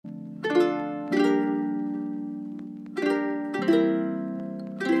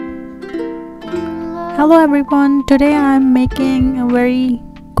Hello everyone, today I'm making a very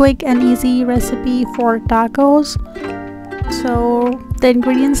quick and easy recipe for tacos. So the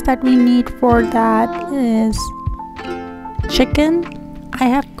ingredients that we need for that is chicken. I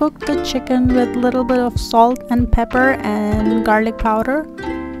have cooked the chicken with a little bit of salt and pepper and garlic powder.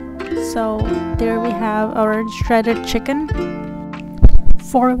 So there we have our shredded chicken.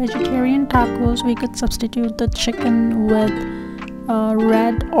 For vegetarian tacos, we could substitute the chicken with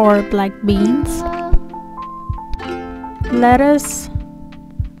red or black beans, lettuce,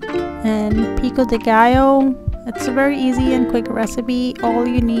 and pico de gallo. It's a very easy and quick recipe. All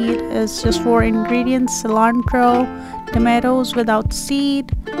you need is just 4 ingredients: cilantro, tomatoes without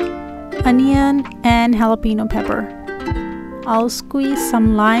seed, onion, and jalapeno pepper. I'll squeeze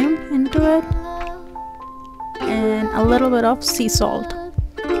some lime into it and a little bit of sea salt.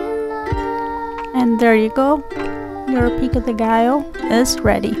 And there you go, your pico de gallo is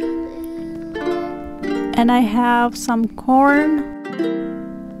ready. And I have some corn.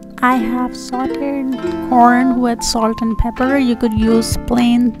 I have sauteed corn with salt and pepper. You could use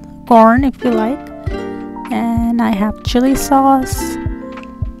plain corn if you like. And I have chili sauce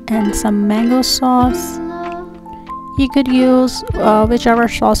and some mango sauce. You could use whichever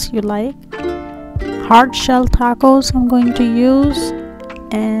sauce you like. Hard shell tacos I'm going to use,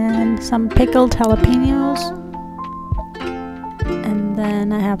 and some pickled jalapenos. And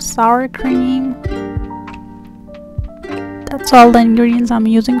then I have sour cream. That's all the ingredients I'm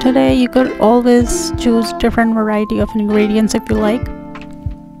using today. You could always choose different variety of ingredients if you like.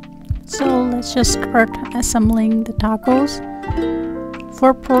 So let's just start assembling the tacos.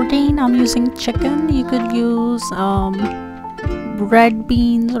 For protein, I'm using chicken. You could use red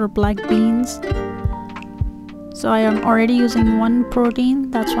beans or black beans. So I am already using 1 protein.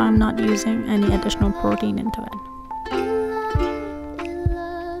 That's why I'm not using any additional protein into it.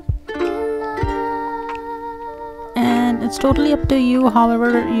 And it's totally up to you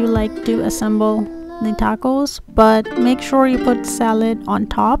however you like to assemble the tacos, but make sure you put salad on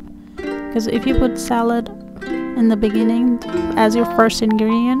top, because if you put salad in the beginning as your first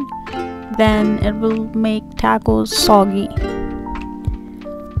ingredient, then it will make tacos soggy.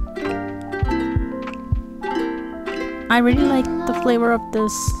 I really like the flavor of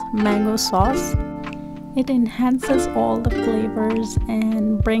this mango sauce. It enhances all the flavors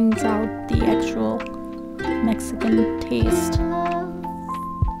and brings out the actual Mexican taste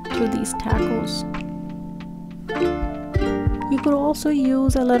to these tacos. You could also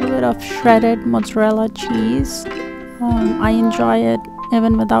use a little bit of shredded mozzarella cheese. I enjoy it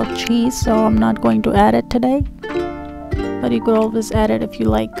even without cheese, so I'm not going to add it today. But you could always add it if you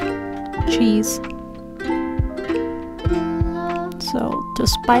like cheese. So to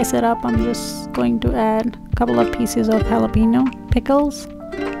spice it up, I'm just going to add a couple of pieces of jalapeno pickles.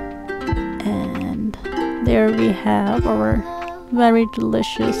 And there we have our very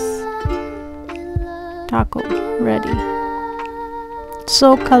delicious taco ready.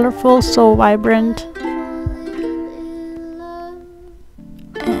 So colorful, so vibrant.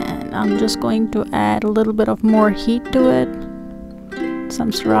 And I'm just going to add a little bit of more heat to it.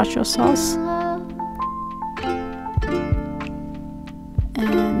 Some sriracha sauce.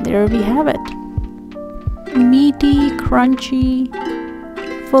 And there we have it. Meaty, crunchy,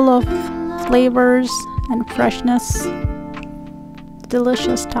 full of flavors and freshness.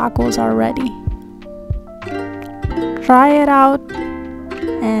 Delicious tacos are ready. Try it out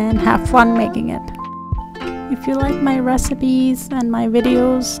and have fun making it. If you like my recipes and my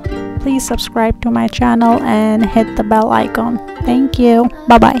videos, please subscribe to my channel and hit the bell icon. Thank you.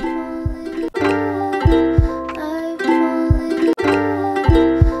 Bye bye.